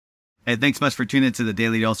Hey, thanks much for tuning into the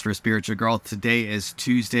Daily Dose for Spiritual Growth. Today is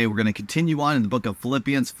Tuesday. We're going to continue on in the book of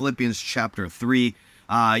Philippians chapter 3.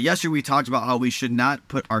 Yesterday we talked about how we should not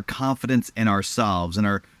put our confidence in ourselves and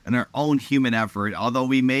our own human effort. Although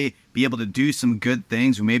we may be able to do some good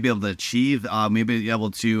things, we may be able to achieve, maybe be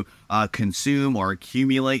able to consume or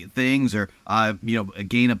accumulate things, or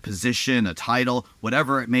gain a position, a title,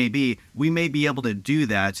 whatever it may be. We may be able to do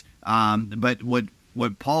that, but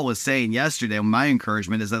what Paul was saying yesterday, my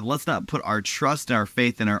encouragement is that let's not put our trust and our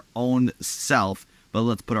faith in our own self, but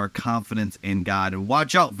let's put our confidence in God. And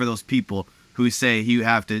watch out for those people who say you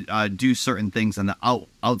have to do certain things on the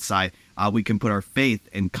outside. We can put our faith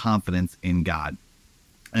and confidence in God.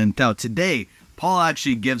 And now today, Paul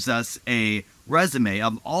actually gives us a resume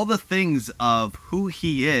of all the things of who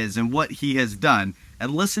he is and what he has done.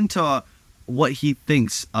 And listen to what he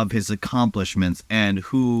thinks of his accomplishments and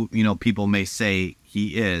who, people may say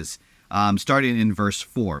he is. Starting in verse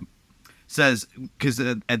 4. Says, because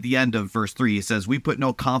at the end of verse 3, he says, we put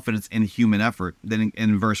no confidence in human effort. Then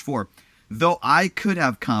in verse 4, though I could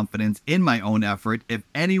have confidence in my own effort if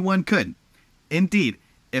anyone could. Indeed,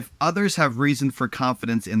 if others have reason for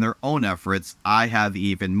confidence in their own efforts, I have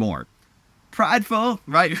even more. Prideful,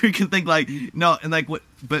 right? We can think like, no, and like what,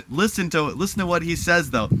 but listen to what he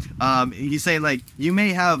says though. He's saying like, you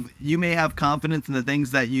may have confidence in the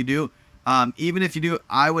things that you do. Even if you do,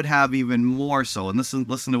 I would have even more so. And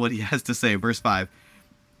listen to what he has to say. Verse 5.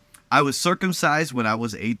 I was circumcised when I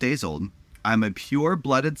was 8 days old. I'm a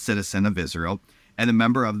pure-blooded citizen of Israel and a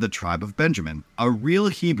member of the tribe of Benjamin, a real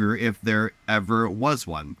Hebrew if there ever was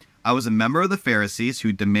one. I was a member of the Pharisees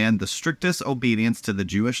who demand the strictest obedience to the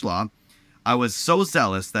Jewish law. I was so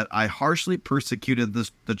zealous that I harshly persecuted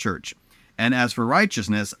the church. And as for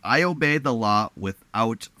righteousness, I obeyed the law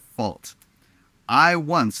without fault. I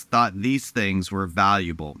once thought these things were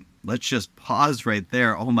valuable. Let's just pause right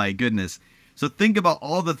there. Oh my goodness. So think about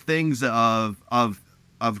all the things of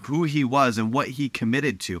who he was and what he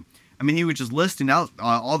committed to. I mean, he was just listing out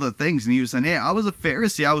all the things, and he was saying, hey, I was a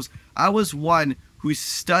Pharisee. I was one who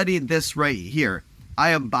studied this right here. I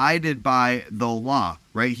abided by the law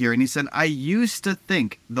right here. And he said, I used to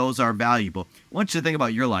think those are valuable. I want you to think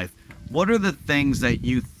about your life. What are the things that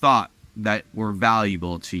you thought that were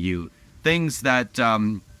valuable to you? Things that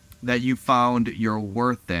you found your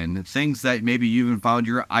worth in, things that maybe you even found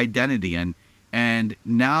your identity in. And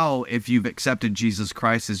now, if you've accepted Jesus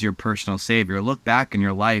Christ as your personal Savior, look back in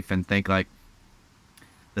your life and think like,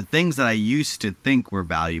 the things that I used to think were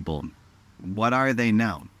valuable, what are they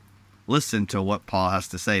now? Listen to what Paul has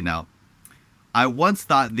to say now. I once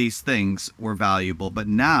thought these things were valuable, but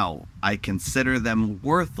now I consider them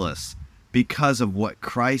worthless because of what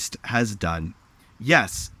Christ has done.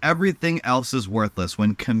 Yes, everything else is worthless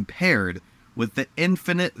when compared with the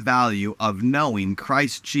infinite value of knowing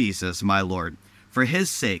Christ Jesus, my Lord. For his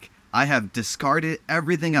sake, I have discarded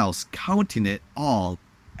everything else, counting it all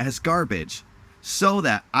as garbage, so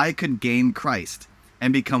that I could gain Christ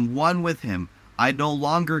and become one with him. I no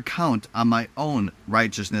longer count on my own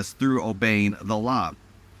righteousness through obeying the law.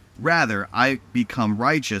 Rather, I become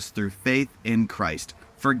righteous through faith in Christ.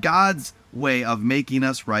 For God's way of making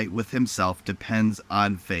us right with himself depends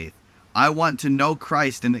on faith. I want to know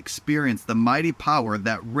Christ and experience the mighty power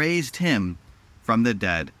that raised him from the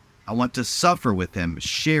dead. I want to suffer with him,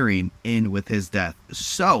 sharing in with his death,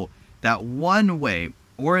 so that one way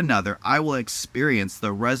or another I will experience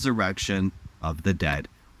the resurrection of the dead.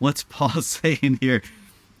 What's Paul saying here?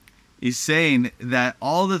 He's saying that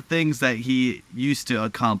all the things that he used to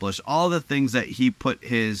accomplish, all the things that he put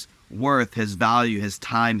his worth, his value, his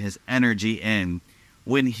time, his energy in,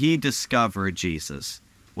 when he discovered Jesus,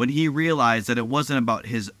 when he realized that it wasn't about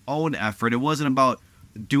his own effort, it wasn't about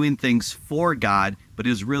doing things for God, but it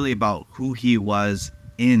was really about who he was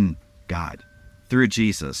in God through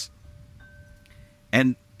Jesus.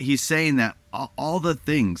 And he's saying that all the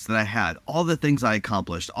things that I had, all the things I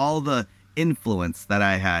accomplished, all the influence that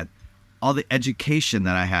I had, all the education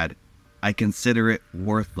that I had, I consider it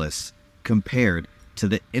worthless compared to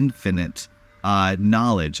the infinite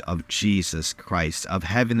knowledge of Jesus Christ, of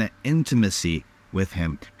having the intimacy with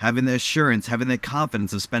him, having the assurance, having the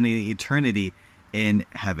confidence of spending eternity in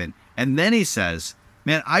heaven. And then he says,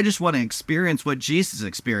 man, I just want to experience what Jesus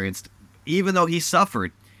experienced, even though he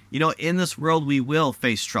suffered. In this world we will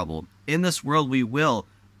face trouble. In this world we will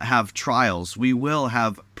have trials. We will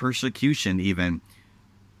have persecution even.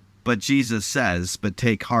 But Jesus says, but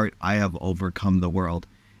take heart, I have overcome the world.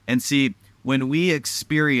 And see, when we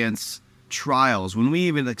experience trials, when we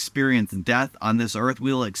even experience death on this earth,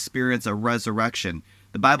 we'll experience a resurrection.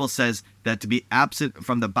 The Bible says that to be absent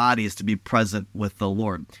from the body is to be present with the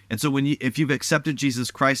Lord. And so if you've accepted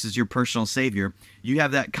Jesus Christ as your personal Savior, you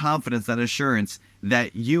have that confidence, that assurance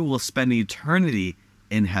that you will spend eternity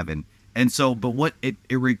in heaven. And so, but what it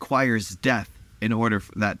requires death in order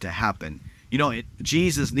for that to happen.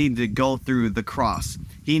 Jesus needed to go through the cross.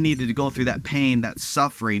 He needed to go through that pain, that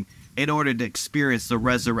suffering, in order to experience the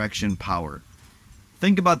resurrection power.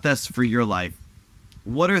 Think about this for your life.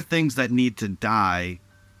 What are things that need to die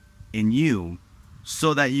in you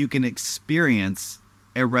so that you can experience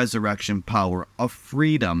a resurrection power, a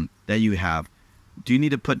freedom that you have? Do you need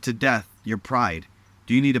to put to death your pride?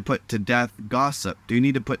 Do you need to put to death gossip? Do you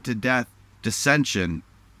need to put to death dissension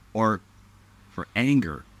or for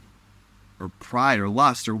anger or pride or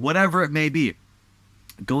lust or whatever it may be?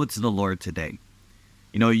 Go to the Lord today.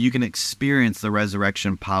 You can experience the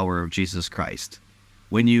resurrection power of Jesus Christ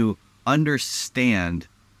when you understand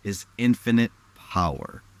his infinite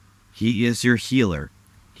power. He is your healer.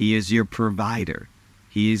 He is your provider.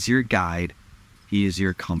 He is your guide. He is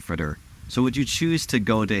your comforter. So would you choose to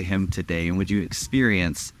go to him today, and would you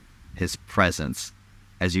experience his presence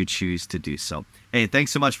as you choose to do so? Hey,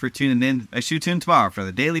 thanks so much for tuning in. I should tune tomorrow for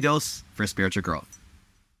the Daily Dose for Spiritual Growth.